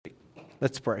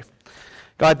Let's pray.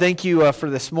 God, thank you for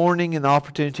this morning and the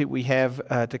opportunity we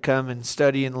have to come and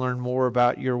study and learn more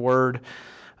about your word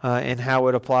and how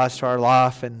it applies to our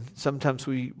life. And sometimes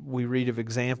we read of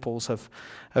examples of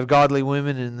godly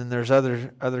women, and then there's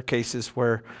other cases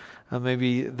where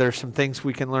maybe there's some things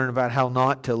we can learn about how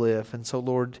not to live. And so,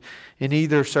 Lord, in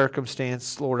either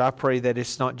circumstance, Lord, I pray that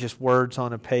it's not just words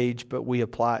on a page, but we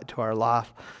apply it to our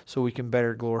life so we can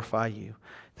better glorify you.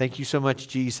 Thank you so much,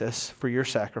 Jesus, for your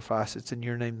sacrifice. It's in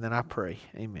your name that I pray.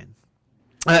 Amen.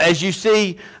 As you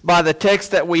see by the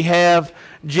text that we have,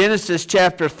 Genesis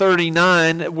chapter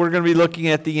 39, we're going to be looking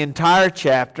at the entire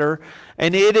chapter.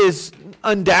 And it is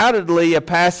undoubtedly a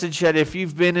passage that if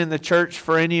you've been in the church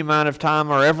for any amount of time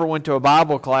or ever went to a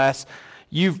Bible class,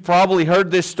 you've probably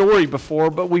heard this story before,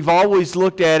 but we've always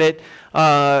looked at it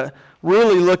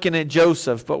really looking at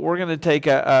Joseph. But we're going to take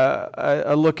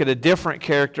a look at a different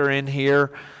character in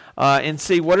here and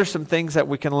see what are some things that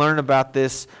we can learn about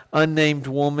this unnamed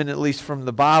woman, at least from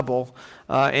the Bible,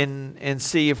 and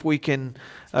see if we can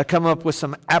come up with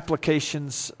some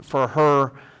applications for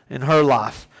her in her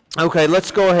life. Okay,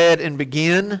 let's go ahead and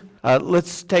begin.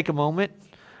 Let's take a moment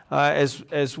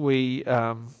as we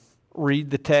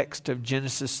read the text of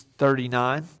Genesis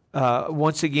 39.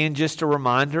 Once again, just a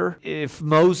reminder, if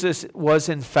Moses was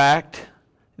in fact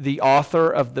the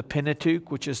author of the Pentateuch,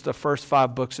 which is the first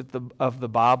 5 books of the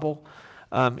Bible,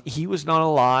 he was not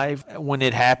alive when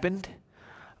it happened.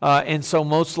 And so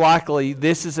most likely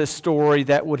this is a story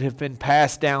that would have been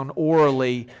passed down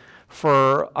orally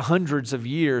for hundreds of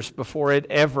years before it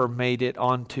ever made it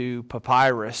onto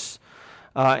papyrus.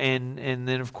 And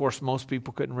then, of course, most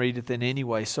people couldn't read it then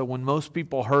anyway. So when most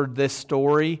people heard this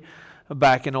story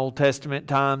back in Old Testament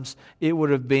times, it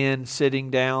would have been sitting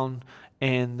down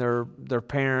and their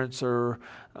parents or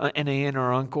an aunt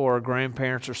or uncle or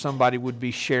grandparents or somebody would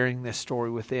be sharing this story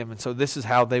with them. And so this is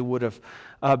how they would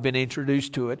have been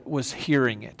introduced to it, was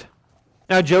hearing it.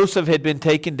 Now Joseph had been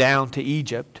taken down to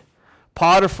Egypt.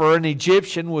 Potiphar, an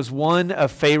Egyptian, was one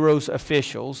of Pharaoh's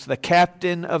officials, the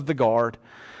captain of the guard,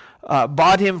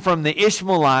 bought him from the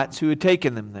Ishmaelites who had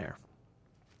taken them there.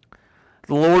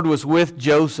 The Lord was with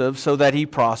Joseph so that he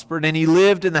prospered, and he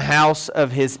lived in the house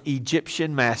of his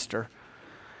Egyptian master.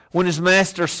 When his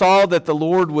master saw that the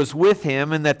Lord was with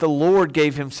him and that the Lord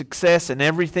gave him success in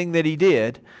everything that he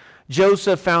did,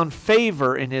 Joseph found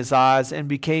favor in his eyes and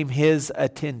became his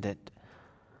attendant.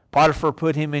 Potiphar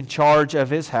put him in charge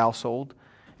of his household,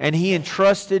 and he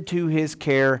entrusted to his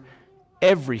care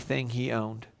everything he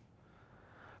owned.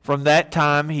 From that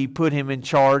time he put him in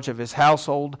charge of his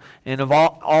household and of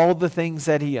all the things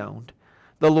that he owned.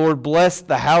 The Lord blessed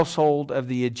the household of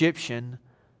the Egyptian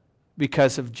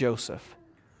because of Joseph.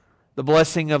 The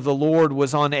blessing of the Lord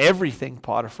was on everything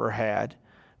Potiphar had,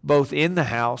 both in the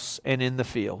house and in the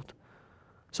field.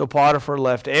 So Potiphar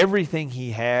left everything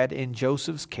he had in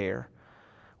Joseph's care.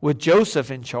 With Joseph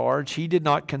in charge, he did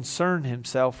not concern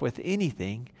himself with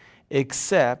anything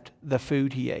except the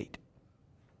food he ate.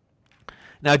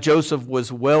 Now Joseph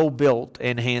was well built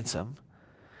and handsome,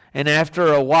 and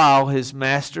after a while his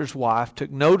master's wife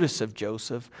took notice of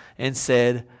Joseph and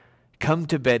said, "Come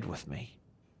to bed with me."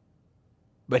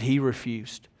 But he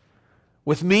refused.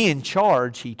 "With me in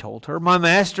charge," he told her, "my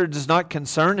master does not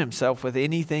concern himself with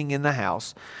anything in the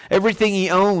house. Everything he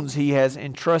owns he has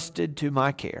entrusted to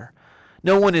my care.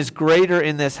 No one is greater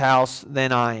in this house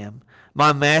than I am.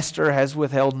 My master has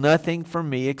withheld nothing from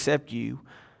me except you,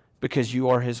 because you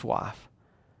are his wife.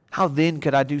 How then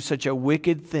could I do such a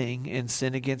wicked thing and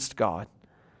sin against God?"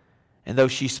 And though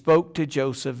she spoke to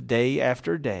Joseph day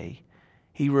after day,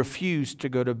 he refused to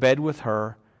go to bed with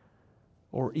her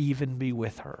or even be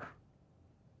with her.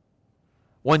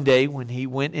 One day when he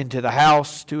went into the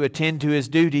house to attend to his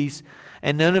duties,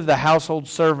 and none of the household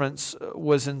servants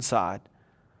was inside,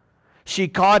 she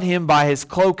caught him by his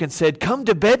cloak and said, "Come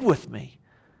to bed with me."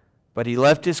 But he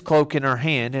left his cloak in her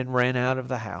hand and ran out of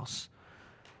the house.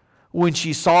 When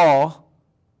she saw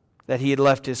that he had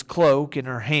left his cloak in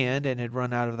her hand and had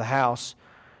run out of the house,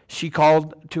 she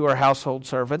called to her household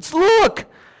servants. "Look,"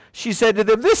 she said to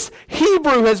them, "this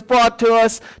Hebrew has brought to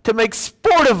us to make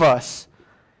sport of us.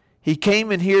 He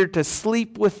came in here to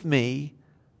sleep with me,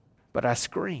 but I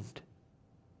screamed.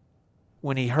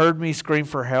 When he heard me scream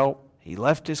for help, he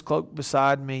left his cloak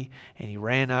beside me and he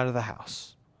ran out of the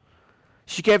house."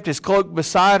 She kept his cloak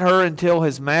beside her until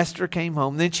his master came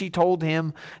home. Then she told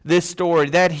him this story: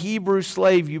 "That Hebrew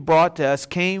slave you brought to us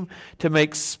came to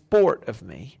make sport of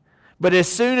me. But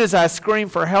as soon as I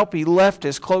screamed for help, he left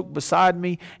his cloak beside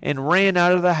me and ran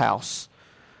out of the house."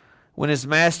 When his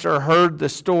master heard the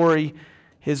story,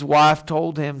 his wife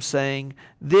told him, saying,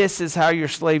 "This is how your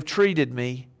slave treated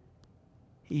me."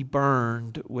 he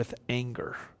burned with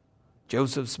anger.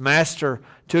 Joseph's master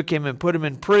took him and put him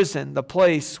in prison, the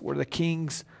place where the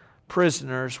king's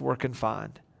prisoners were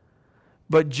confined.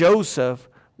 But Joseph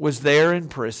was there in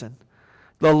prison.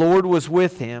 The Lord was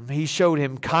with him. He showed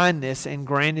him kindness and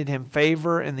granted him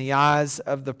favor in the eyes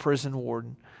of the prison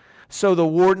warden. So the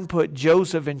warden put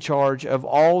Joseph in charge of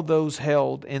all those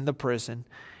held in the prison,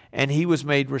 and he was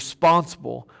made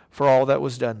responsible for all that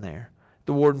was done there.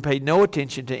 The warden paid no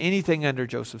attention to anything under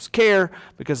Joseph's care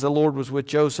because the Lord was with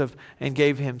Joseph and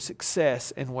gave him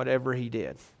success in whatever he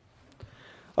did.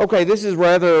 Okay, this is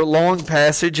rather a long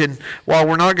passage, and while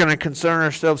we're not going to concern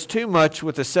ourselves too much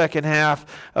with the second half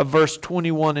of verse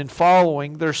 21 and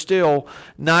following, there's still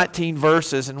 19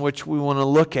 verses in which we want to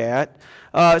look at.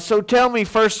 So tell me,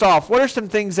 first off, what are some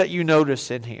things that you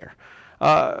notice in here?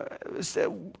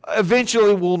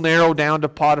 Eventually we'll narrow down to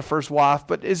Potiphar's wife,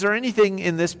 but is there anything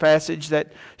in this passage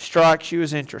that strikes you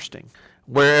as interesting?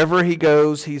 Wherever he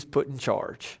goes, he's put in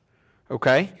charge.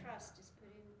 Okay?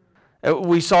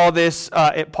 We saw this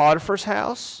at Potiphar's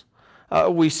house.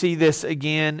 We see this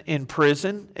again in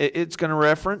prison. It's going to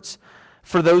reference.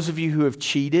 For those of you who have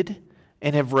cheated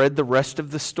and have read the rest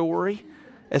of the story,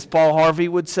 as Paul Harvey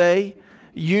would say,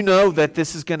 you know that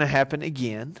this is going to happen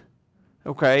again.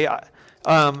 Okay?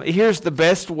 Here's the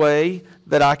best way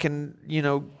that I can,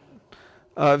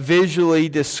 visually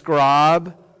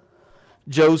describe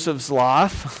Joseph's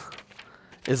life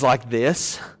is like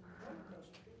this.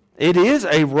 It is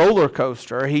a roller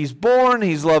coaster. He's born,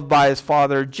 he's loved by his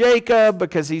father Jacob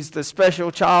because he's the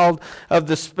special child of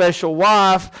the special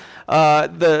wife.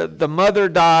 The mother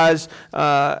dies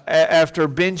after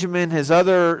Benjamin, his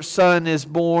other son, is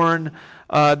born.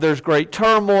 There's great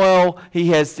turmoil. He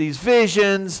has these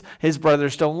visions. His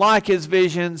brothers don't like his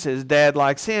visions. His dad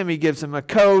likes him. He gives him a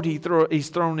coat. He's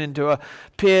thrown into a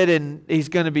pit and he's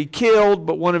going to be killed,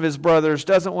 but one of his brothers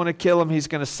doesn't want to kill him. He's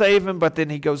going to save him, but then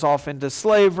he goes off into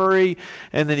slavery,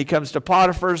 and then he comes to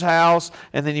Potiphar's house,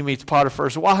 and then he meets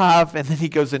Potiphar's wife, and then he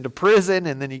goes into prison,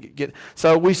 and then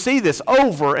so we see this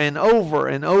over and over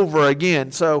and over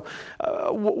again. So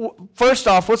first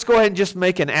off, let's go ahead and just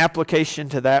make an application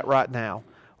to that right now.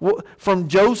 From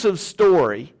Joseph's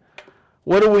story,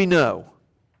 what do we know?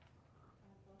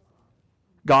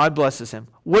 God blesses him.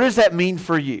 What does that mean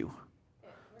for you?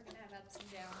 We're going to have ups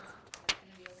and downs. It's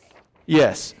going to be okay.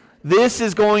 Yes.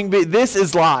 This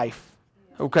is life.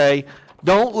 Okay?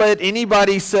 Don't let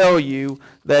anybody sell you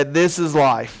that this is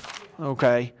life.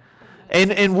 Okay?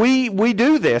 And we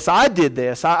do this. I did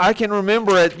this. I can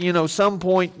remember at some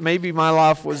point maybe my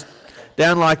life was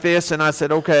down like this, and I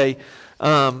said, okay,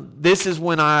 this is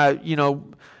when I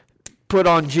put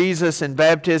on Jesus in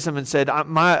baptism and said,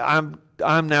 I'm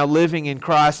now living in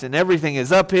Christ, and everything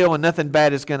is uphill and nothing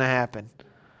bad is going to happen.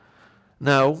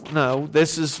 No,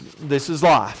 this is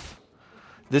life.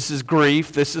 This is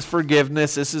grief. This is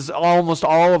forgiveness. This is almost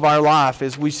all of our life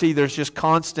as we see there's just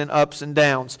constant ups and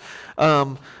downs.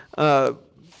 One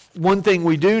thing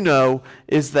we do know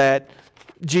is that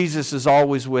Jesus is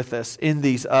always with us in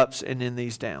these ups and in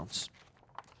these downs.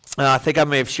 I think I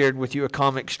may have shared with you a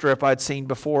comic strip I'd seen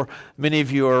before. Many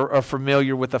of you are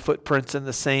familiar with the Footprints in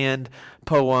the Sand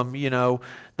poem.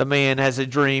 The man has a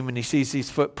dream and he sees these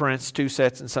footprints, 2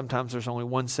 sets, and sometimes there's only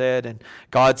 1 set. And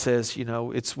God says,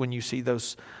 it's when you see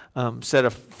those set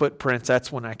of footprints,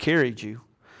 that's when I carried you.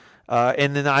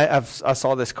 And then I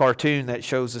saw this cartoon that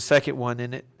shows the second one,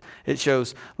 and it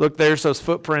shows, look, there's those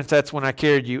footprints, that's when I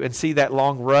carried you. And see that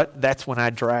long rut? That's when I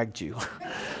dragged you.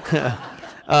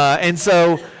 And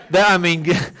so,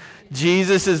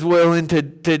 Jesus is willing to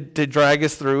drag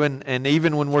us through, and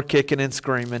even when we're kicking and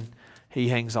screaming, He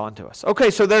hangs on to us.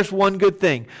 Okay, so there's one good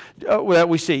thing that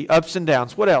we see, ups and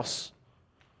downs. What else?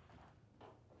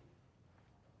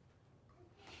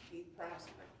 He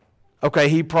prospered. Okay,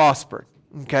 he prospered.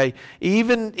 Okay,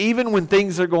 even when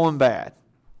things are going bad.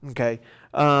 Okay,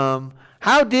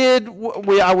 how did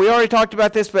we already talked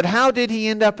about this? But how did he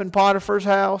end up in Potiphar's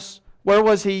house? Where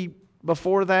was he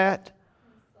before that?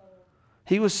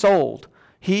 He was sold.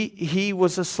 He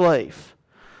was a slave.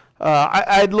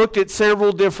 I'd looked at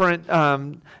several different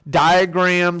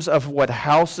diagrams of what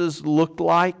houses looked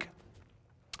like,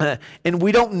 and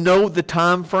we don't know the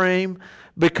time frame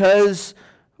because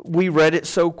we read it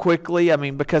so quickly.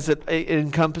 Because it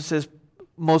encompasses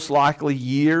most likely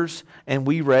years, and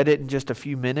we read it in just a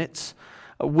few minutes.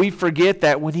 We forget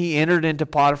that when he entered into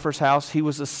Potiphar's house, he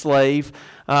was a slave.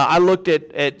 I looked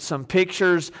at some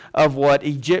pictures of what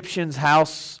Egyptians'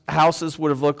 houses would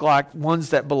have looked like,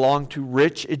 ones that belonged to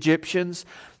rich Egyptians.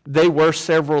 They were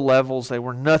several levels. They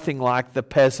were nothing like the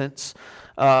peasants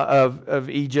of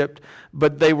Egypt,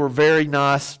 but they were very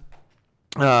nice.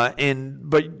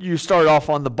 But you start off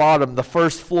on the bottom. The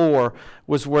first floor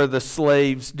was where the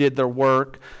slaves did their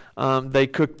work. They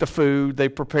cooked the food. They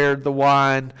prepared the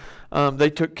wine. They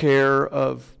took care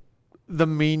of the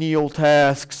menial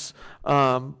tasks.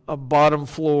 A bottom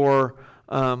floor,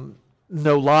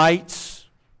 no lights.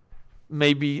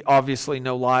 Maybe obviously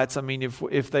no lights. I mean,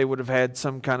 if they would have had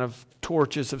some kind of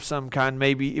torches of some kind,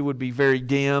 maybe it would be very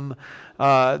dim.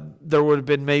 There would have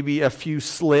been maybe a few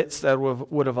slits that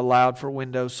would have allowed for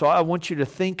windows. So I want you to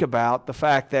think about the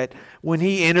fact that when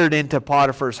he entered into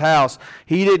Potiphar's house,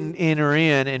 he didn't enter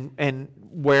in and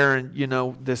wearing,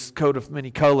 this coat of many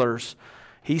colors.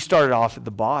 He started off at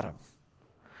the bottom.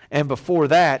 And before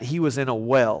that, he was in a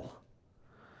well.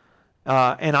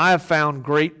 And I have found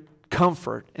great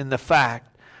comfort in the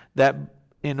fact that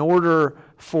in order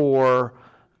for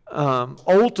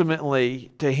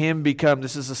ultimately to him become,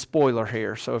 this is a spoiler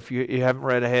here, so if you haven't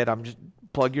read ahead, I'm just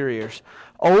plug your ears.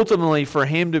 Ultimately, for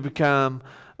him to become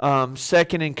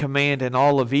second in command in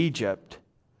all of Egypt,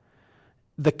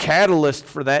 the catalyst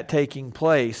for that taking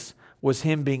place was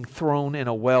him being thrown in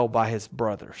a well by his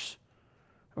brothers.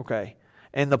 Okay,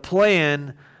 and the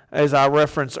plan, as I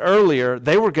referenced earlier,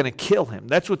 they were going to kill him.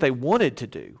 That's what they wanted to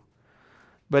do.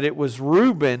 But it was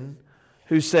Reuben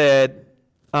who said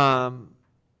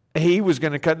he was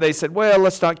going to cut. They said, well,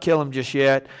 let's not kill him just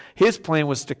yet. His plan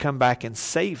was to come back and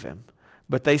save him.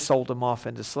 But they sold him off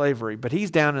into slavery. But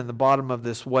he's down in the bottom of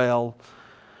this well.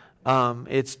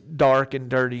 It's dark and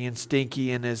dirty and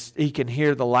stinky. And he can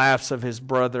hear the laughs of his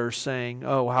brothers saying,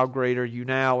 oh, how great are you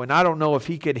now? And I don't know if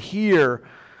he could hear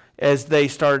as they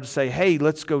started to say, hey,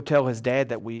 let's go tell his dad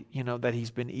that that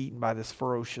he's been eaten by this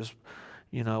ferocious,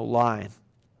 lion.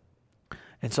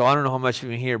 And so I don't know how much you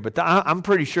can hear, but I'm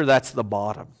pretty sure that's the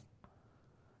bottom.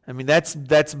 I mean,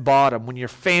 that's bottom. When your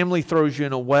family throws you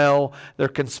in a well, they're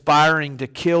conspiring to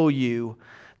kill you.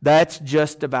 That's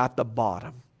just about the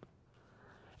bottom.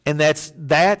 And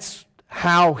that's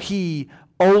how he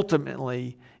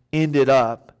ultimately ended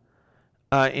up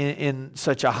in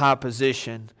such a high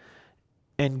position.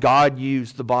 And God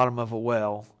used the bottom of a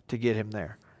well to get him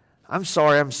there. I'm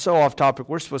sorry, I'm so off topic.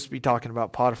 We're supposed to be talking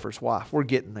about Potiphar's wife. We're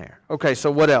getting there. Okay,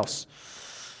 so what else?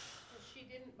 Well, she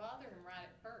didn't bother him right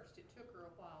at first. It took her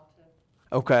a while to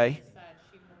decide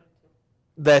she wanted to.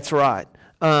 That's right.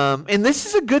 And this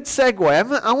is a good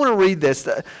segue. I want to read this.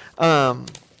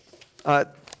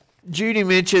 Judy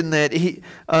mentioned that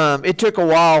it took a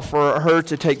while for her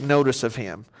to take notice of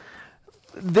him.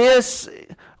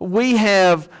 We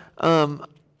have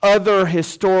other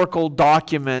historical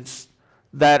documents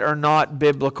that are not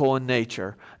biblical in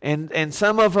nature. And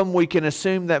some of them we can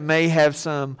assume that may have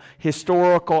some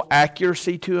historical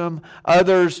accuracy to them.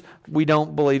 Others, we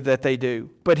don't believe that they do.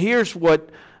 But here's what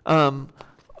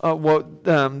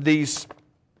these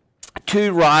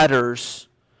two writers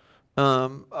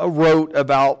wrote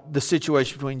about the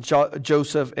situation between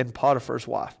Joseph and Potiphar's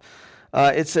wife.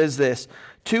 It says this: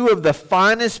 two of the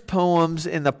finest poems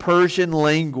in the Persian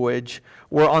language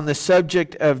were on the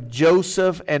subject of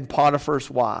Joseph and Potiphar's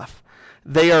wife.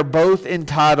 They are both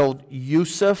entitled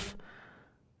Yusuf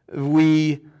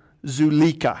v.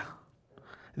 Zulika.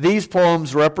 These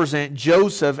poems represent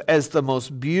Joseph as the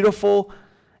most beautiful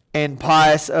and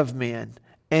pious of men,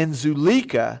 and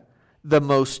Zulika the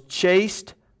most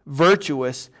chaste,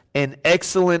 virtuous, and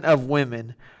excellent of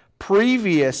women,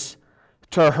 previous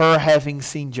to her having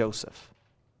seen Joseph.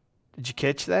 Did you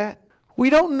catch that? We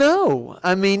don't know.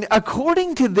 I mean,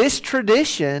 according to this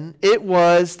tradition, it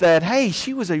was that, hey,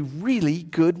 she was a really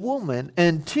good woman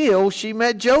until she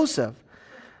met Joseph.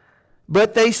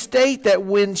 But they state that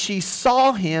when she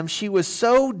saw him, she was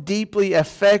so deeply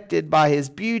affected by his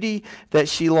beauty that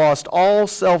she lost all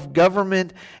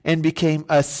self-government and became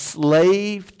a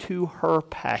slave to her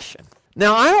passion.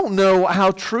 Now, I don't know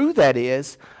how true that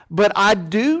is, but I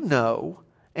do know,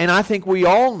 and I think we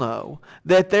all know,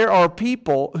 that there are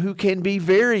people who can be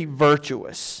very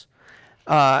virtuous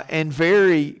and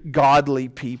very godly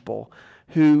people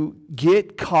who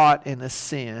get caught in a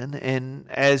sin. And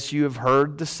as you have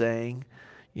heard the saying,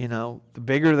 the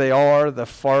bigger they are, the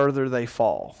farther they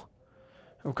fall.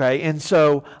 Okay, and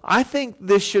so I think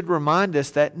this should remind us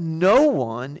that no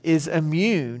one is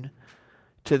immune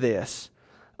to this.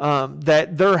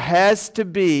 That there has to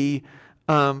be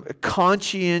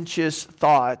conscientious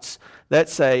thoughts that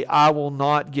say, I will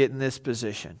not get in this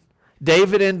position.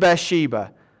 David and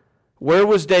Bathsheba. Where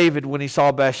was David when he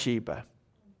saw Bathsheba?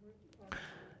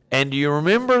 And do you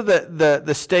remember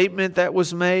the statement that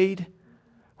was made?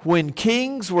 When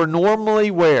kings were normally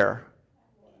where?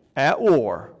 At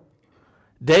war.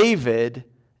 David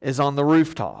is on the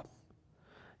rooftop.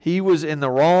 He was in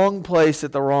the wrong place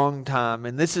at the wrong time.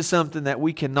 And this is something that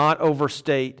we cannot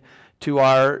overstate to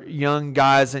our young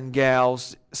guys and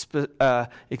gals,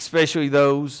 especially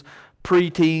those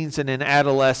preteens and in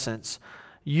adolescence.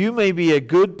 You may be a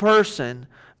good person,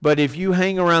 but if you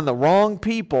hang around the wrong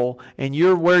people and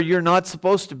you're where you're not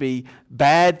supposed to be,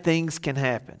 bad things can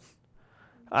happen.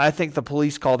 I think the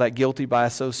police call that guilty by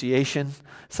association,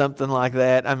 something like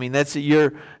that. I mean, that's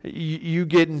you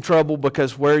get in trouble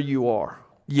because where you are.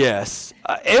 Yes,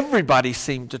 everybody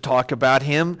seemed to talk about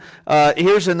him.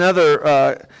 Here's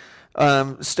another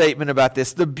statement about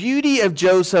this. The beauty of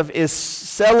Joseph is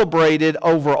celebrated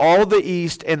over all the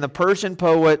East, and the Persian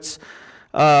poets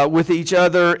with each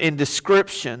other in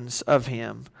descriptions of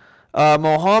him.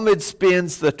 Muhammad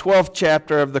spends the 12th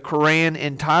chapter of the Quran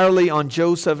entirely on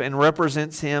Joseph and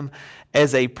represents him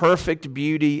as a perfect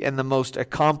beauty and the most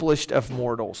accomplished of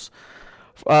mortals.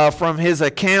 From his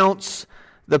accounts,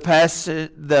 the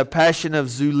passion of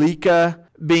Zuleika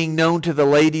being known to the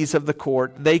ladies of the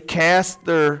court, they cast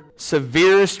their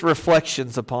severest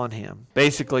reflections upon him.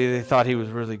 Basically, they thought he was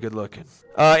really good looking.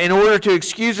 In order to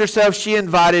excuse herself, she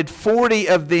invited 40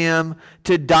 of them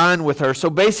to dine with her. So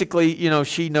basically,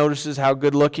 she notices how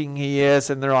good looking he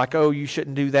is, and they're like, oh, you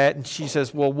shouldn't do that. And she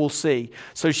says, well, we'll see.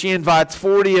 So she invites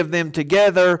 40 of them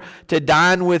together to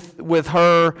dine with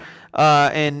her,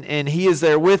 and he is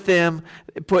there with them,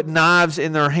 put knives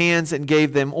in their hands and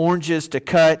gave them oranges to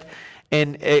cut,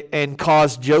 and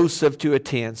caused Joseph to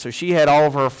attend. So she had all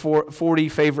of her 40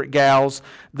 favorite gals.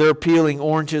 They're peeling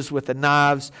oranges with the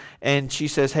knives, and she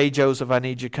says, hey, Joseph, I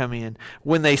need you to come in.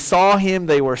 When they saw him,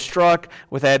 they were struck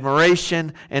with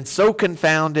admiration and so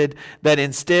confounded that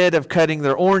instead of cutting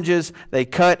their oranges, they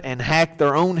cut and hacked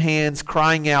their own hands,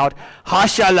 crying out,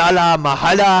 Hasha lala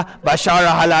mahala bashara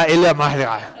hala illa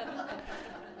mahla.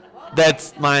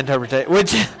 That's my interpretation,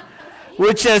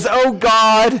 which says, oh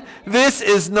God, this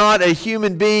is not a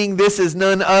human being. This is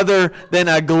none other than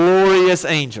a glorious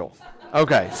angel.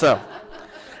 Okay, so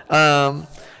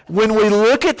when we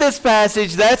look at this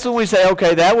passage, that's when we say,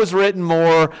 okay, that was written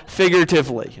more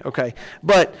figuratively. Okay,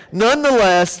 but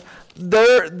nonetheless,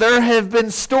 there have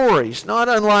been stories, not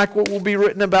unlike what will be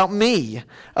written about me,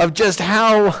 of just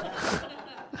how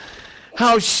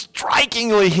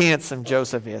strikingly handsome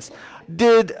Joseph is.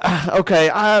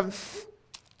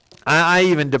 I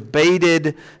even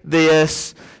debated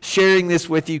this, sharing this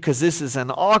with you because this is an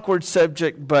awkward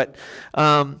subject, but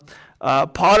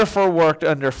Potiphar worked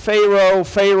under Pharaoh.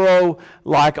 Pharaoh,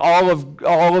 like all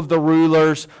of the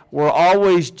rulers, were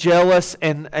always jealous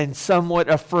and somewhat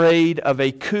afraid of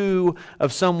a coup,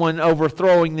 of someone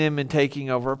overthrowing them and taking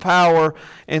over power.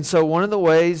 And so one of the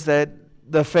ways that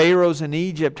the pharaohs in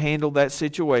Egypt handled that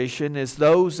situation is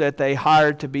those that they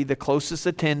hired to be the closest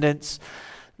attendants,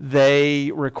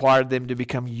 they required them to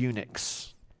become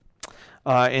eunuchs.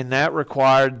 And that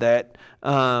required that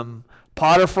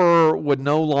Potiphar would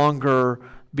no longer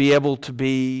be able to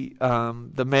be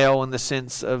the male in the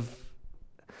sense of,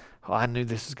 I knew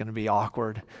this was going to be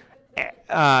awkward.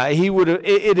 He would have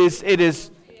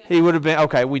been,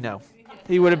 okay, we know.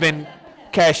 He would have been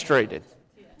castrated.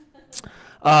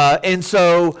 And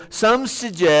so some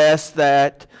suggest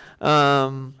that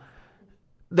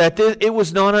it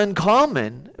was not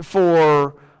uncommon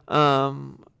for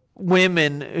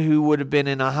women who would have been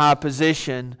in a high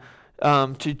position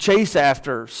to chase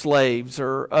after slaves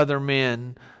or other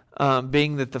men,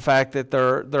 being that the fact that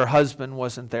their husband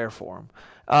wasn't there for them.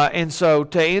 And so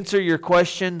to answer your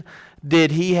question, did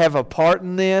he have a part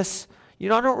in this? I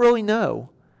don't really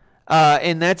know.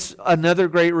 And that's another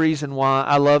great reason why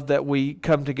I love that we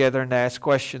come together and ask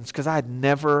questions, because I had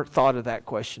never thought of that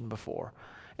question before.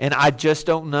 And I just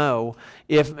don't know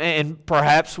if, and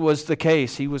perhaps was the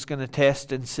case, he was going to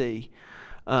test and see.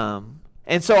 And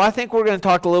so I think we're going to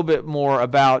talk a little bit more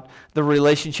about the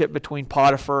relationship between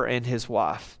Potiphar and his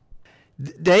wife.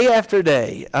 Day after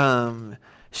day,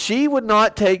 she would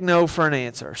not take no for an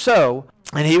answer. So,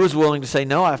 and he was willing to say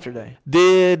no after day.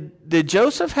 Did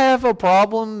Joseph have a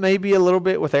problem, maybe a little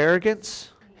bit with arrogance?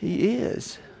 He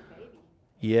is.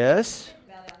 Yes.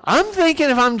 I'm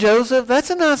thinking if I'm Joseph, that's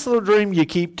a nice little dream you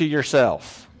keep to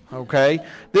yourself. Okay?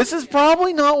 This is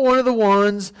probably not one of the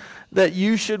ones that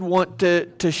you should want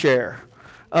to share.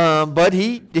 But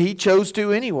he chose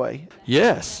to anyway.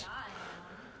 Yes.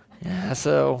 Yeah,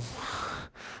 so,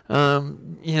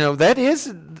 that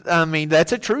is,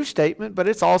 that's a true statement, but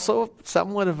it's also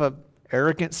somewhat of a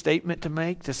arrogant statement to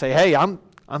make, to say, hey, I'm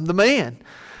the man.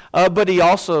 But he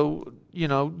also,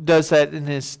 does that in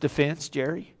his defense,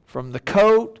 Jerry. From the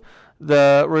coat,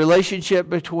 the relationship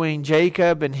between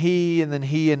Jacob and then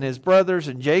he and his brothers,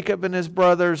 and Jacob and his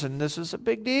brothers, and this is a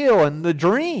big deal, and the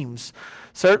dreams.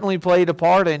 certainly played a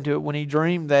part into it when he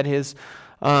dreamed that his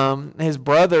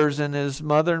brothers and his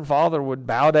mother and father would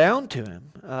bow down to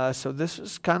him. So this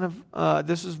is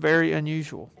this is very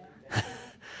unusual.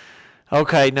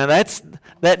 Okay, now that.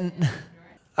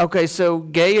 Okay, so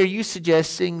Gay, are you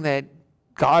suggesting that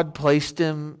God placed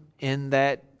him in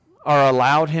that, or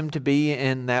allowed him to be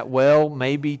in that well,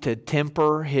 maybe to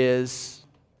temper his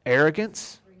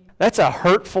arrogance? That's a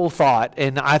hurtful thought,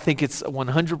 and I think it's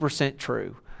 100%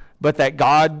 true. But that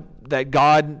God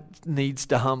needs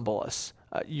to humble us.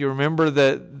 You remember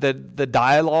the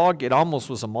dialogue? It almost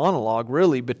was a monologue,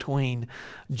 really, between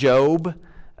Job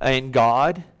and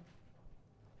God.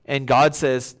 And God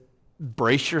says,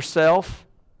 brace yourself.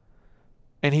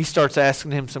 And he starts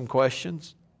asking him some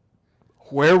questions.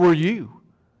 Where were you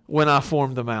when I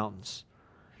formed the mountains?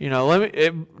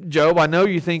 Job, I know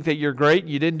you think that you're great,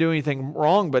 you didn't do anything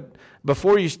wrong, but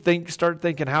before you start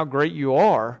thinking how great you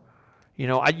are,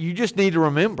 you just need to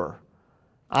remember,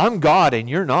 I'm God and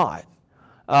you're not.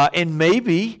 And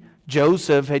maybe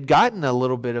Joseph had gotten a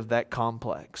little bit of that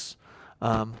complex.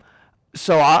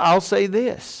 So I'll say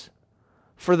this.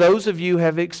 For those of you who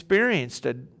have experienced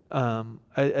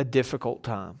a difficult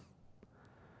time,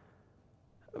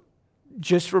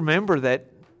 just remember that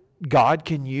God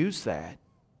can use that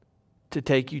to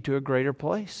take you to a greater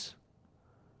place.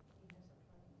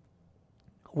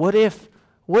 What if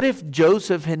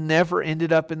Joseph had never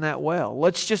ended up in that well?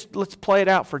 Let's play it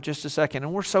out for just a second.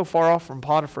 And we're so far off from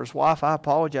Potiphar's wife, I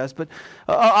apologize, but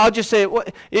I'll just say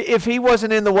it. If he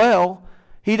wasn't in the well,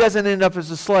 he doesn't end up as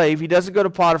a slave. He doesn't go to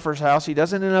Potiphar's house. He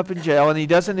doesn't end up in jail, and he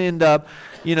doesn't end up,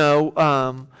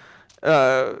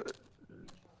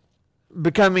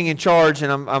 becoming in charge.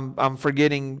 And I'm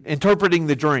forgetting interpreting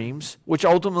the dreams, which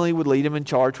ultimately would lead him in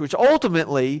charge, which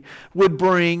ultimately would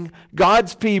bring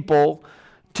God's people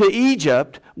to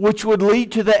Egypt, which would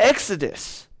lead to the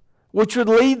Exodus, which would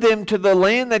lead them to the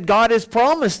land that God has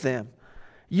promised them.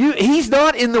 He's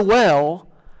not in the well.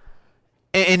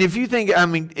 And if you think,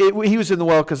 he was in the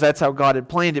well because that's how God had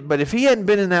planned it. But if he hadn't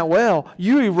been in that well,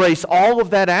 you erase all of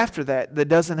that after that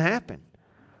doesn't happen.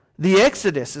 The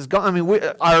Exodus is gone.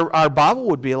 Our Bible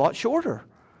would be a lot shorter.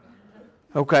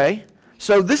 Okay?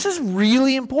 So this is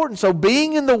really important. So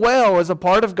being in the well is a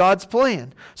part of God's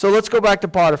plan. So let's go back to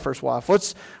Potiphar's wife.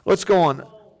 Let's go on.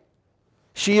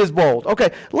 She is bold.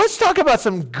 Okay, let's talk about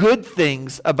some good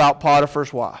things about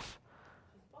Potiphar's wife.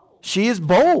 She is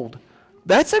bold.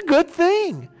 That's a good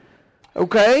thing.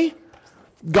 Okay?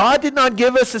 God did not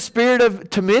give us a spirit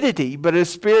of timidity, but a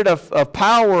spirit of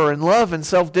power and love and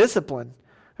self-discipline.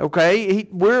 Okay?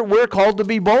 We're called to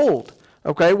be bold.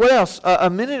 Okay, what else?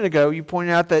 A minute ago, you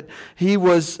pointed out that she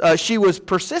was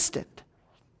persistent.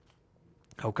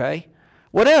 Okay?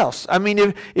 What else?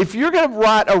 If you're going to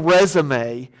write a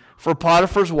resume for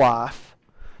Potiphar's wife,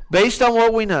 based on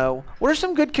what we know, what are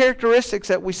some good characteristics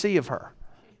that we see of her?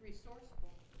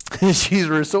 She's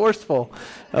resourceful.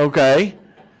 Okay.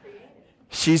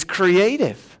 She's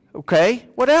creative. Okay.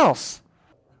 What else?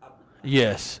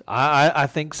 Yes, I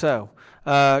think so.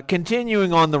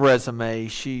 Continuing on the resume,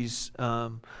 she's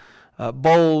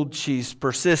bold, she's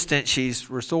persistent, she's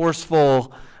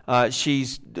resourceful,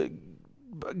 she's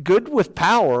good with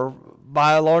power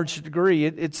by a large degree.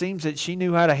 It seems that she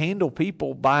knew how to handle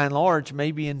people by and large,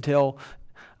 maybe until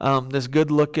this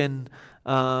good-looking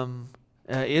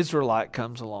Israelite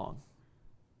comes along,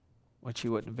 which he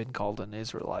wouldn't have been called an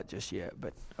Israelite just yet.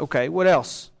 But okay, what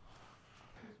else?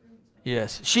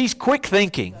 Yes, she's quick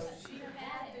thinking.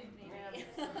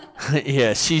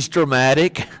 Yes, she's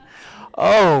dramatic.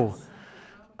 Oh,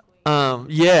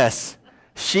 yes,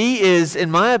 she is, in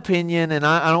my opinion, and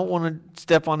I don't want to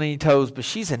step on any toes, but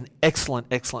she's an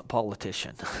excellent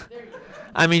politician.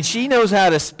 She knows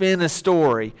how to spin a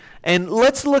story. And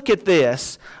let's look at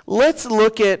this. Let's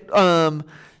look at the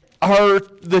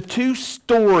two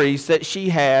stories that she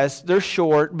has. They're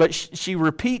short, but she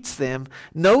repeats them.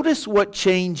 Notice what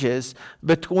changes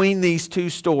between these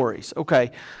two stories. Okay.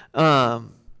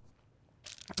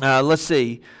 Let's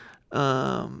see.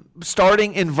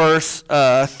 Starting in verse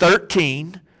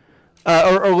 13.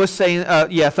 Or let's say,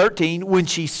 13. When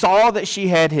she saw that she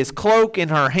had his cloak in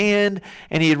her hand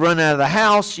and he had run out of the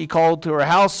house, she called to her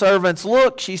house servants.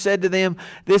 Look, she said to them,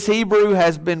 this Hebrew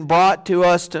has been brought to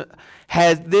us to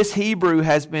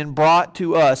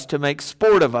make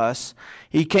sport of us.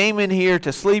 He came in here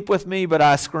to sleep with me, but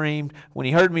I screamed. When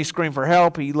he heard me scream for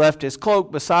help, he left his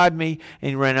cloak beside me and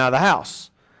he ran out of the house.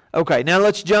 Okay, now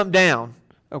let's jump down.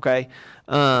 Okay,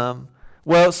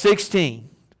 16.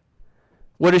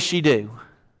 What does she do?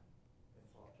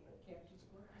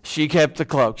 She kept the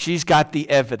cloak. She's got the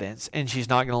evidence, and she's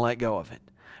not going to let go of it.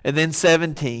 And then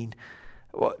 17,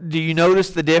 Well, do you notice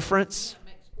the difference?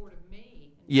 Make sport of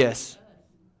me. Yes.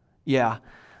 Yeah.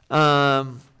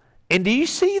 And do you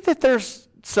see that there's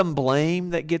some blame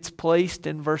that gets placed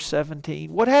in verse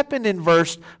 17? What happened in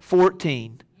verse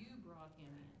 14? You brought him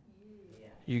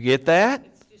in. You get that?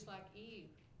 It's just like Eve.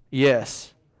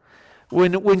 Yes.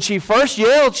 When she first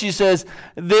yelled, she says,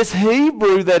 this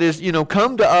Hebrew that is,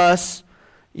 come to us,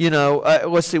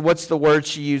 let's see, what's the word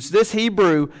she used? This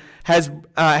Hebrew has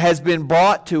been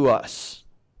brought to us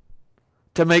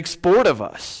to make sport of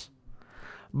us.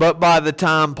 But by the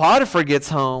time Potiphar gets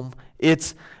home,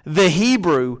 it's the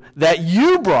Hebrew that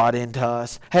you brought into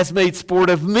us has made sport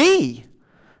of me.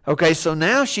 Okay, so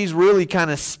now she's really kind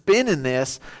of spinning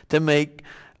this to make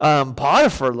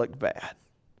Potiphar look bad.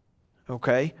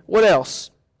 Okay, what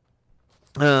else?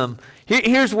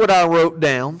 Here's what I wrote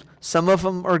down. Some of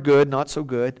them are good, not so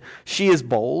good. She is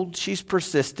bold, she's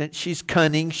persistent, she's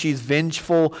cunning, she's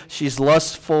vengeful, she's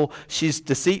lustful, she's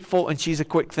deceitful, and she's a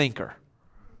quick thinker.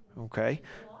 Okay?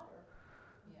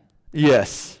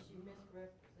 Yes.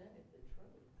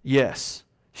 Yes,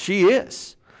 she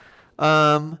is.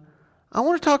 I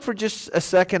want to talk for just a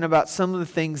second about some of the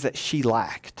things that she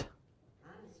lacked.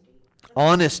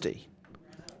 Honesty.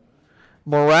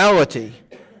 Morality.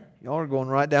 Y'all are going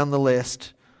right down the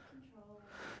list.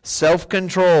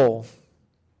 Self-control.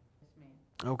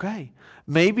 Okay.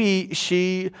 Maybe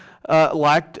she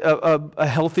lacked a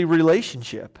healthy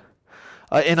relationship.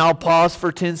 And I'll pause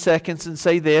for 10 seconds and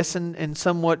say this, and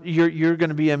somewhat you're going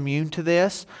to be immune to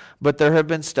this, but there have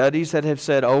been studies that have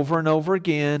said over and over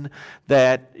again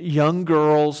that young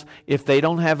girls, if they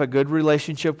don't have a good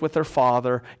relationship with their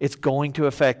father, it's going to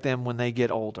affect them when they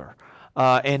get older.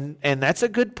 And that's a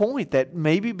good point, that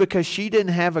maybe because she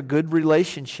didn't have a good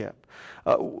relationship.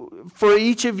 For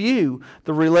each of you,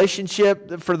 the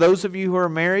relationship, for those of you who are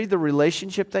married, the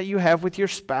relationship that you have with your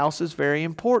spouse is very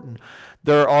important.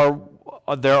 There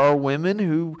are women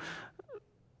who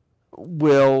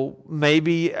will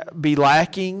maybe be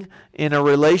lacking in a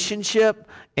relationship,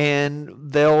 and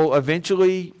they'll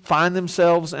eventually find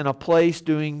themselves in a place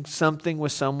doing something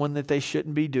with someone that they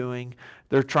shouldn't be doing.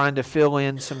 They're trying to fill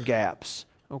in some gaps.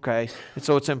 Okay, and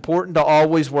so it's important to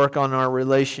always work on our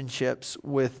relationships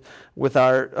with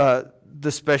our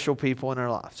the special people in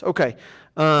our lives. Okay,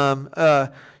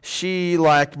 she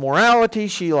lacked morality,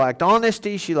 she lacked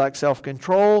honesty, she lacked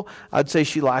self-control. I'd say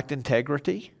she lacked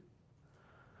integrity,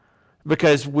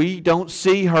 because we don't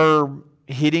see her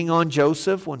hitting on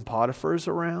Joseph when Potiphar is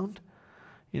around.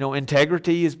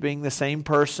 Integrity is being the same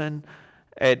person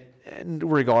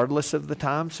regardless of the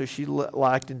time. So she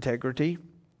lacked integrity.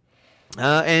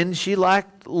 And she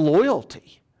lacked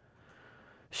loyalty.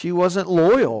 She wasn't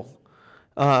loyal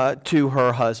to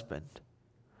her husband.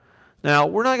 Now,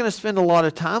 we're not going to spend a lot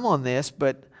of time on this,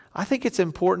 but I think it's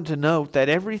important to note that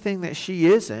everything that she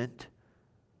isn't,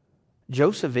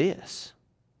 Joseph is.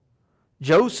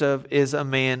 Joseph is a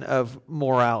man of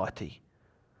morality.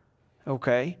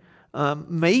 Okay?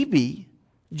 Maybe,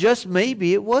 just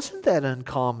maybe, it wasn't that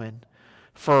uncommon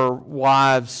for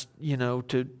wives,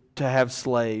 to have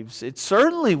slaves. It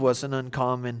certainly wasn't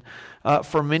uncommon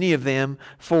for many of them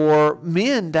for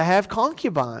men to have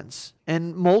concubines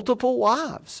and multiple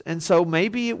wives. And so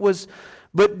maybe it was,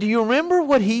 but do you remember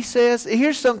what he says?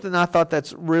 Here's something I thought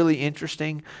that's really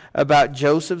interesting about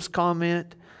Joseph's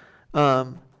comment.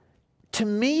 To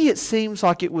me, it seems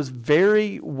like it was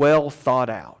very well thought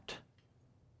out.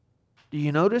 Do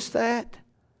you notice that?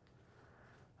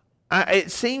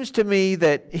 It seems to me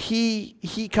that he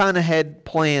kind of had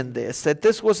planned this, that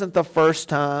this wasn't the first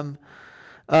time.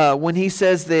 When he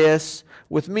says this,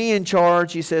 with me in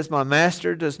charge, he says, my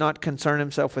master does not concern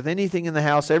himself with anything in the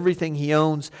house. Everything he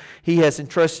owns, he has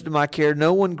entrusted to my care.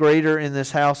 No one greater in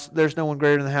this house, there's no one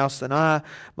greater in the house than I.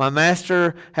 My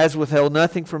master has withheld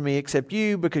nothing from me except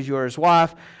you, because you are his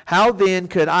wife. How then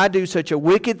could I do such a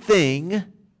wicked thing?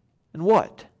 And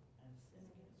what?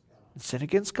 And sin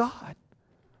against God.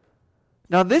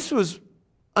 Now, this was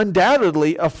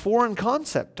undoubtedly a foreign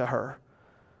concept to her,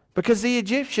 because the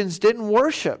Egyptians didn't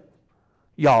worship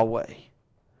Yahweh.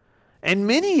 And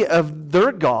many of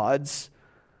their gods,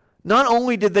 not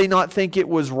only did they not think it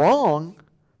was wrong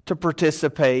to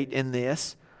participate in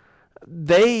this,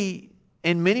 they,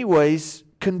 in many ways,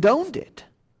 condoned it.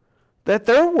 That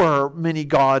there were many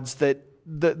gods, that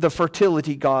the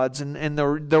fertility gods, and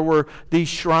there were these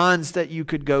shrines that you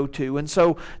could go to. And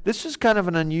so this is kind of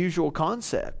an unusual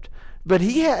concept. But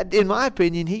he had, in my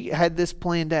opinion, he had this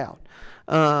planned out.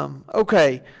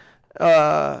 Okay,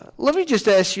 let me just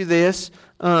ask you this.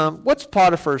 What's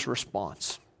Potiphar's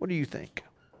response? What do you think?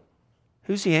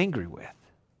 Who's he angry with?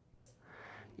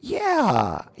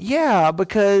 Yeah,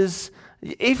 because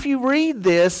If you read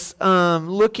this,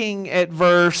 looking at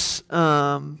verse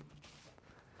 19,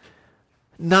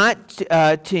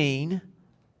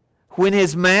 when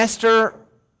his master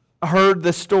heard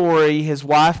the story, his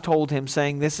wife told him,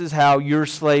 saying, "This is how your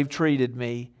slave treated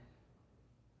me."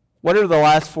 What are the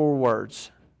last four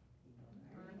words?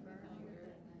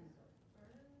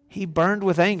 He burned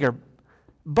with anger.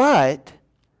 But,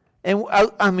 and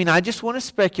I just want to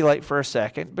speculate for a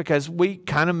second, because we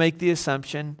kind of make the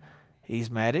assumption he's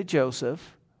mad at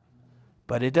Joseph,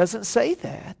 but it doesn't say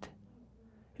that.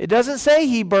 It doesn't say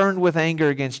he burned with anger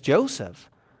against Joseph.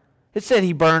 It said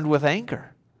he burned with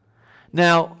anger.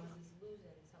 Now,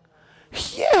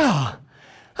 yeah.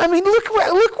 I mean, look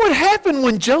what happened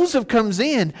when Joseph comes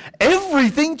in.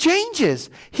 Everything changes.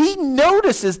 He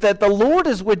notices that the Lord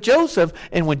is with Joseph,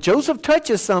 and when Joseph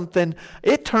touches something,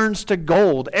 it turns to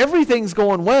gold. Everything's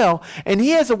going well, and he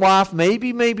has a wife,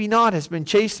 maybe not, has been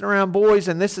chasing around boys,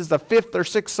 and this is the fifth or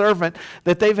sixth servant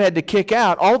that they've had to kick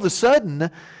out. All of a sudden,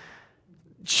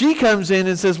 she comes in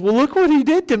and says, "Well, look what he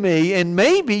did to me." And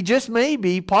maybe, just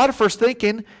maybe, Potiphar's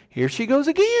thinking, here she goes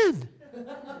again.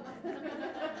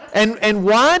 And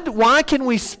why can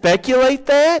we speculate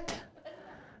that?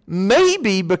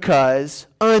 Maybe because,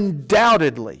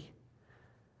 undoubtedly,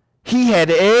 he had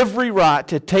every right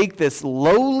to take this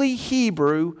lowly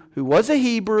Hebrew, who was a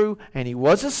Hebrew, and he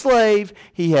was a slave.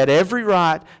 He had every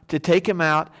right to take him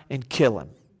out and kill him.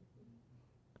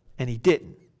 And he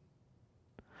didn't.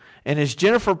 And as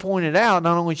Jennifer pointed out,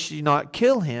 not only did she not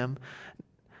kill him,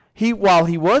 while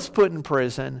he was put in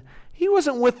prison, he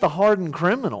wasn't with the hardened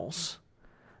criminals.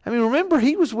 I mean, remember,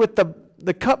 he was with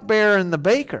the cupbearer and the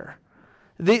baker.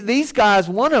 These guys,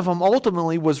 one of them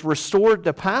ultimately was restored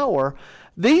to power.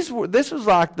 This was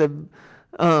like the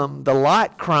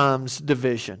light crimes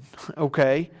division,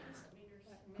 okay?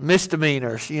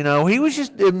 Misdemeanors, you know. He was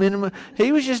just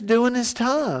doing his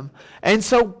time. And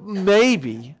so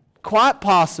maybe, quite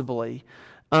possibly,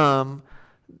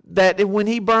 that when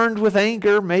he burned with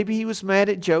anger, maybe he was mad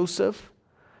at Joseph.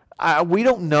 We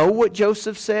don't know what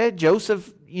Joseph said.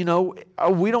 Joseph, we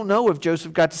don't know if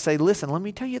Joseph got to say, "Listen, let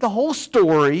me tell you the whole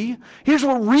story. Here's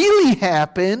what really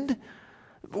happened."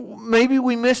 Maybe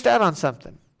we missed out on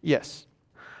something. Yes.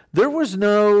 There was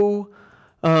no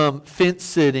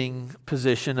fence-sitting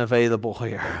position available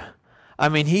here. I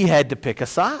mean, he had to pick a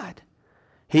side.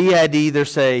 He had to either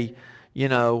say,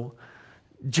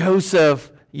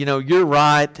 "Joseph, you're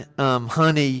right,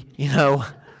 honey,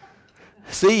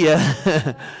 see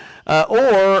ya."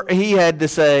 Or he had to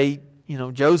say,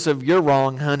 "Joseph, you're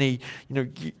wrong, honey,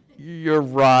 you're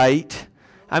right."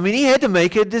 I mean, he had to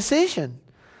make a decision.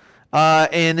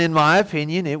 And in my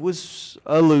opinion, it was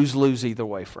a lose-lose either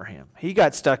way for him. He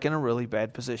got stuck in a really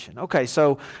bad position. Okay,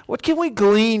 so what can we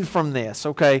glean from this?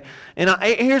 Okay, and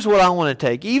here's what I want to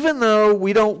take. Even though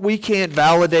we can't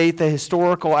validate the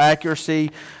historical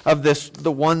accuracy of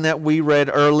the one that we read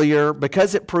earlier,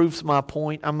 because it proves my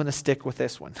point, I'm going to stick with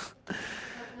this one.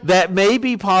 That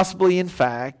maybe, possibly, in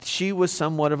fact, she was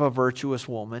somewhat of a virtuous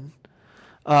woman.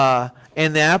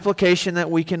 And the application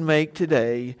that we can make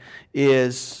today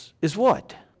is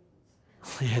what?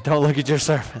 Yeah, don't look at your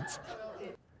servants.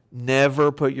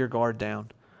 Never put your guard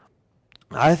down.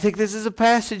 I think this is a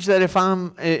passage that if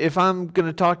I'm going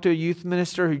to talk to a youth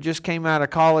minister who just came out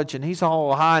of college and he's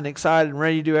all high and excited and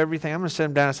ready to do everything, I'm going to sit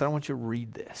him down and say, "I want you to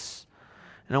read this.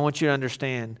 And I want you to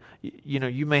understand,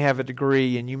 you may have a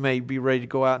degree and you may be ready to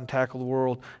go out and tackle the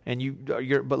world,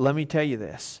 but let me tell you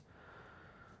this.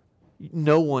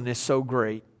 No one is so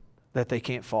great that they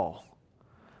can't fall."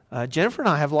 Jennifer and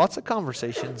I have lots of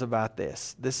conversations about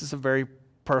this. This is a very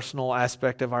personal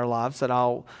aspect of our lives that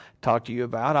I'll talk to you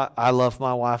about. I love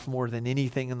my wife more than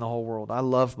anything in the whole world. I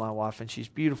love my wife, and she's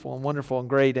beautiful and wonderful and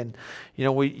great. And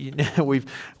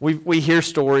we hear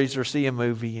stories or see a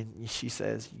movie, and she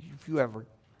says, "If you ever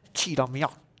cheat on me,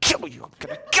 I'll kill you. I'm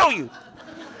going to kill you."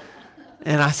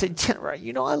 And I said, "Jennifer,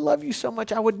 I love you so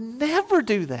much. I would never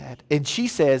do that." And she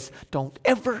says, "Don't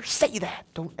ever say that.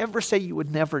 Don't ever say you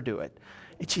would never do it."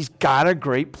 And she's got a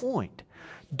great point.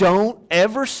 Don't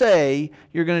ever say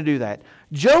you're going to do that.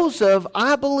 Joseph,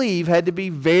 I believe, had to be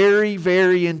very,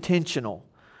 very intentional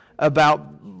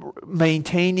about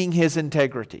maintaining his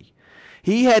integrity.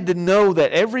 He had to know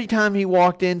that every time he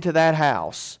walked into that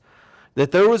house,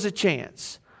 that there was a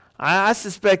chance. I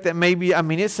suspect that maybe,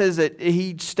 it says that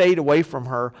he stayed away from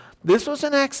her. This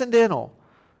wasn't accidental.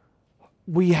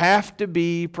 We have to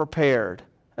be prepared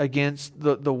against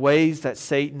the ways that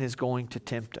Satan is going to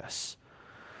tempt us.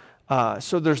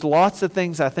 So there's lots of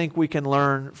things I think we can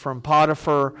learn from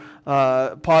Potiphar's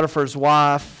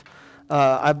wife.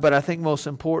 But I think most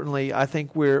importantly, I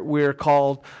think we're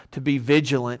called to be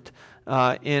vigilant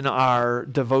in our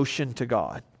devotion to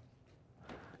God.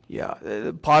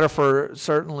 Yeah, Potiphar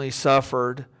certainly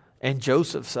suffered, and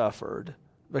Joseph suffered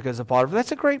because of Potiphar.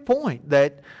 That's a great point.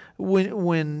 That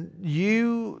when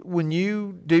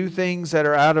you do things that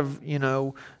are out of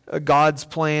God's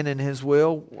plan and His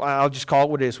will, I'll just call it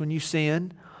what it is. When you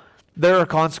sin, there are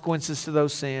consequences to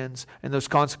those sins, and those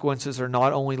consequences are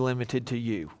not only limited to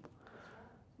you.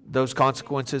 Those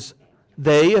consequences,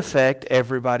 they affect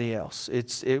everybody else.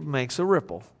 It makes a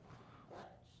ripple.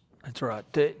 That's right.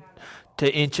 To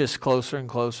inch us closer and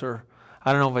closer.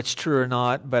 I don't know if it's true or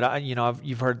not, but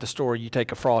you've heard the story. You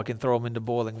take a frog and throw him into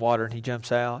boiling water, and he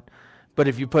jumps out. But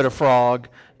if you put a frog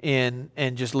in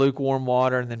just lukewarm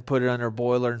water and then put it under a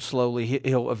boiler and slowly,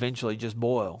 he'll eventually just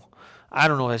boil. I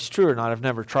don't know if that's true or not. I've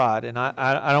never tried, and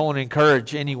I don't want to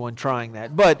encourage anyone trying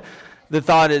that. But the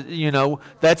thought is,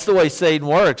 that's the way Satan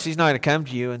works. He's not going to come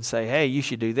to you and say, hey, you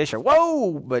should do this, or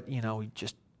whoa, but,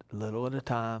 just a little at a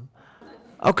time.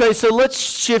 Okay, so let's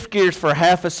shift gears for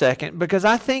half a second, because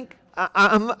I think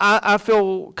I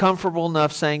feel comfortable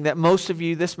enough saying that most of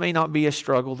you, this may not be a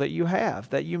struggle that you have,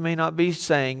 that you may not be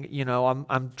saying,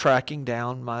 I'm tracking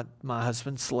down my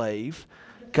husband's slave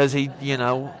because he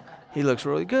looks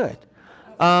really good.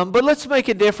 But let's make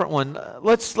a different one.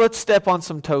 Let's step on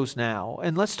some toes now,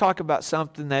 and let's talk about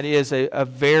something that is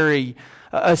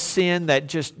a sin that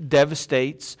just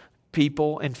devastates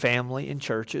people and family and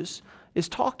churches, is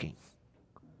talking.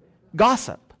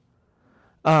 Gossip.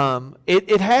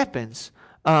 It happens.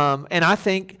 And I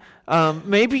think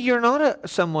maybe you're not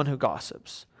someone who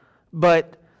gossips,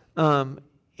 but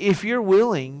if you're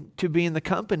willing to be in the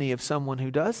company of someone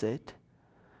who does it,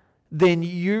 then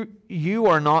you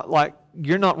are not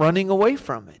you're not running away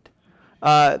from it.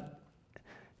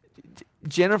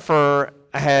 Jennifer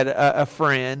had a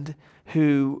friend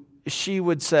who she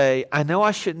would say, I know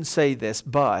I shouldn't say this,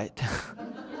 but...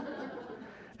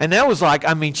 And that was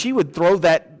she would throw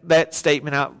that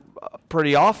statement out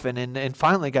pretty often, and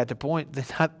finally got to the point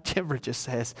that Jennifer just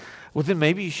says, well, then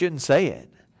maybe you shouldn't say it.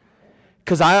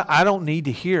 Because I don't need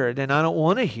to hear it, and I don't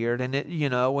want to hear it,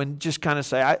 and just kind of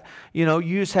say,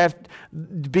 you just have to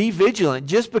be vigilant.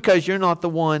 Just because you're not the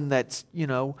one that's,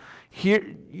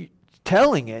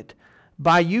 telling it,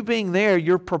 by you being there,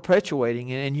 you're perpetuating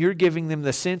it, and you're giving them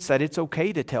the sense that it's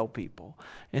okay to tell people.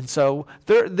 And so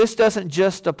this doesn't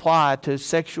just apply to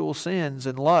sexual sins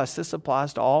and lust. This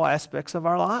applies to all aspects of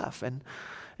our life. And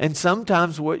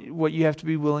sometimes what you have to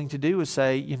be willing to do is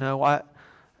say,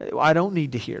 I don't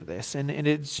need to hear this. And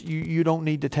it's you don't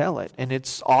need to tell it. And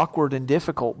it's awkward and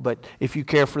difficult. But if you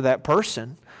care for that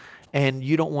person and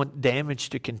you don't want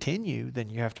damage to continue, then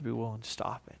you have to be willing to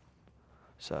stop it.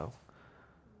 So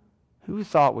who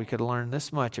thought we could learn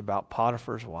this much about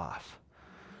Potiphar's wife?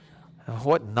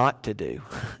 What not to do.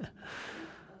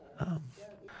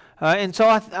 And so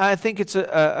I think it's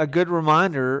a good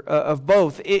reminder of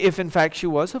both. If in fact she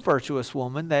was a virtuous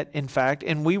woman, that in fact,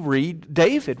 and we read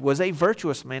David was a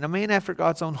virtuous man, a man after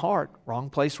God's own heart. Wrong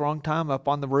place, wrong time, up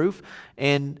on the roof.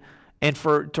 And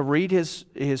to read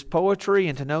his poetry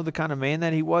and to know the kind of man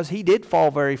that he was, he did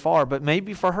fall very far. But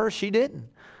maybe for her, she didn't.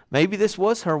 Maybe this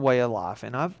was her way of life.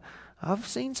 And I've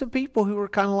seen some people who were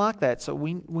kind of like that. So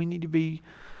we need to be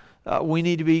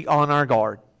on our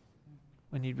guard.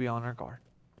 We need to be on our guard.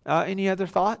 Any other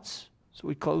thoughts? So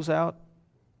we close out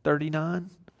 39?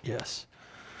 Yes.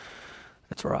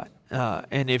 That's right.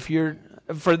 And if you're,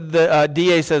 for the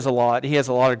DA says a lot. He has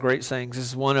a lot of great sayings. This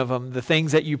is one of them. The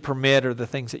things that you permit are the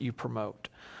things that you promote.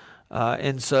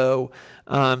 And so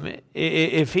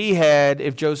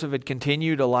if Joseph had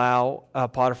continued to allow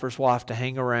Potiphar's wife to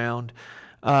hang around,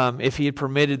 if he had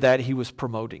permitted that, he was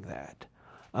promoting that.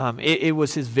 It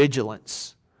was his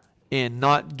vigilance in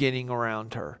not getting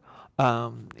around her.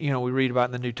 We read about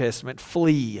in the New Testament,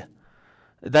 flee.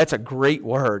 That's a great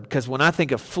word, because when I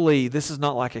think of flee, this is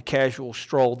not like a casual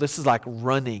stroll. This is like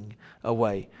running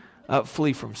away.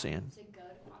 Flee from sin.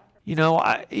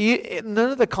 None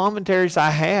of the commentaries I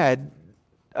had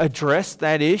addressed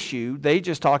that issue. They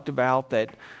just talked about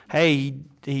that, hey,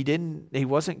 he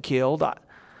wasn't killed.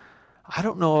 I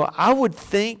don't know. I would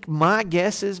think, my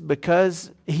guess is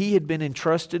because he had been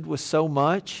entrusted with so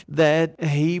much that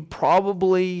he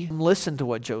probably listened to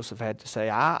what Joseph had to say.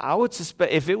 I would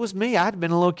suspect, if it was me, I'd have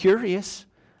been a little curious.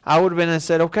 I would have been and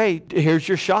said, okay, here's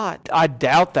your shot. I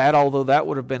doubt that, although that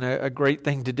would have been a great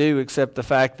thing to do, except the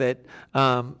fact that,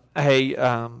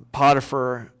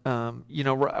 Potiphar,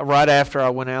 right after I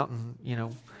went out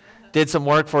and, did some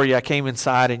work for you, I came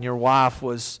inside and your wife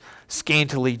was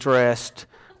scantily dressed,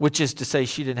 which is to say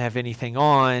she didn't have anything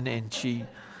on, and she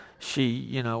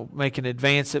make an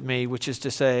advance at me, which is to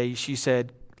say she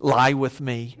said, lie with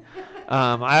me.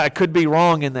 I could be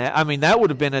wrong in that. I mean, that would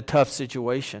have been a tough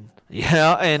situation.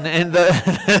 Yeah,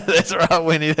 that's right,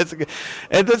 Winnie. That's a good.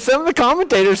 And some of the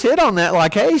commentators hit on that,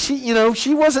 like, hey,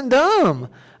 she wasn't dumb.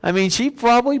 I mean, she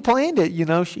probably planned it.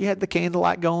 She had the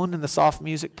candlelight going and the soft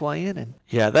music playing, and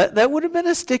yeah, that would have been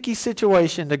a sticky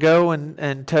situation to go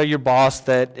and tell your boss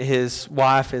that his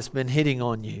wife has been hitting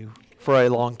on you for a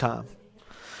long time.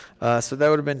 So that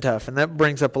would have been tough, and that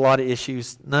brings up a lot of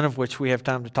issues, none of which we have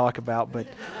time to talk about. But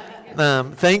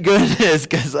thank goodness,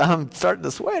 because I'm starting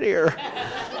to sweat here.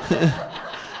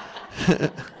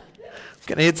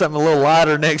 Gonna hit something a little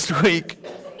lighter next week.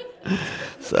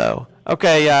 So,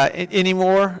 okay. Any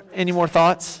more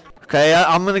thoughts? Okay,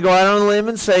 I'm gonna go out on a limb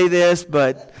and say this,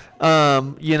 but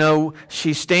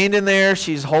she's standing there.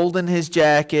 She's holding his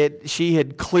jacket. She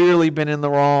had clearly been in the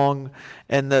wrong,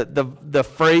 and the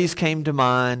phrase came to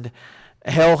mind: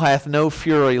 "Hell hath no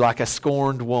fury like a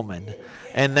scorned woman."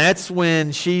 And that's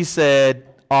when she said,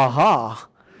 "Aha,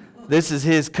 this is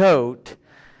his coat.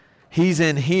 He's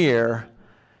in here."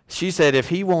 She said, if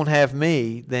he won't have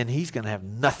me, then he's going to have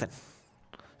nothing.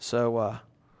 So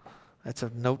that's a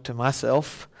note to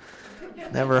myself.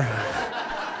 Never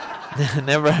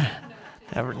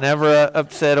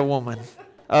upset a woman.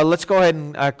 Let's go ahead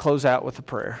and close out with a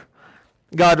prayer.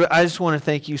 God, I just want to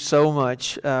thank you so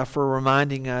much for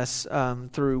reminding us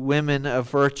through women of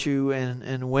virtue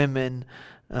and women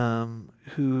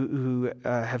who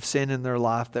have sin in their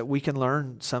life, that we can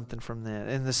learn something from that.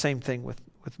 And the same thing with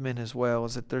men as well,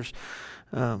 is that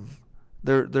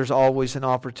there's always an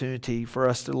opportunity for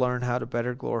us to learn how to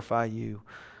better glorify you.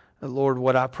 Lord,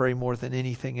 what I pray more than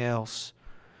anything else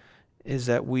is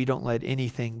that we don't let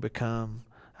anything come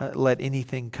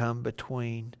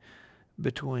between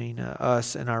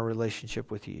us and our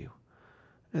relationship with you.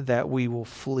 That we will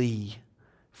flee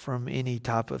from any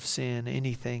type of sin,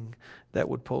 anything that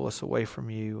would pull us away from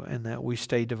you, and that we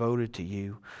stay devoted to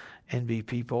you and be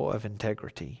people of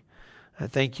integrity.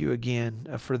 Thank you again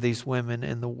for these women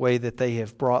and the way that they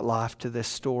have brought life to this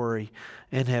story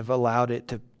and have allowed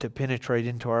it to penetrate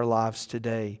into our lives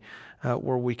today,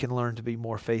 where we can learn to be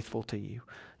more faithful to you.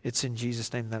 It's in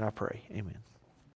Jesus' name that I pray. Amen.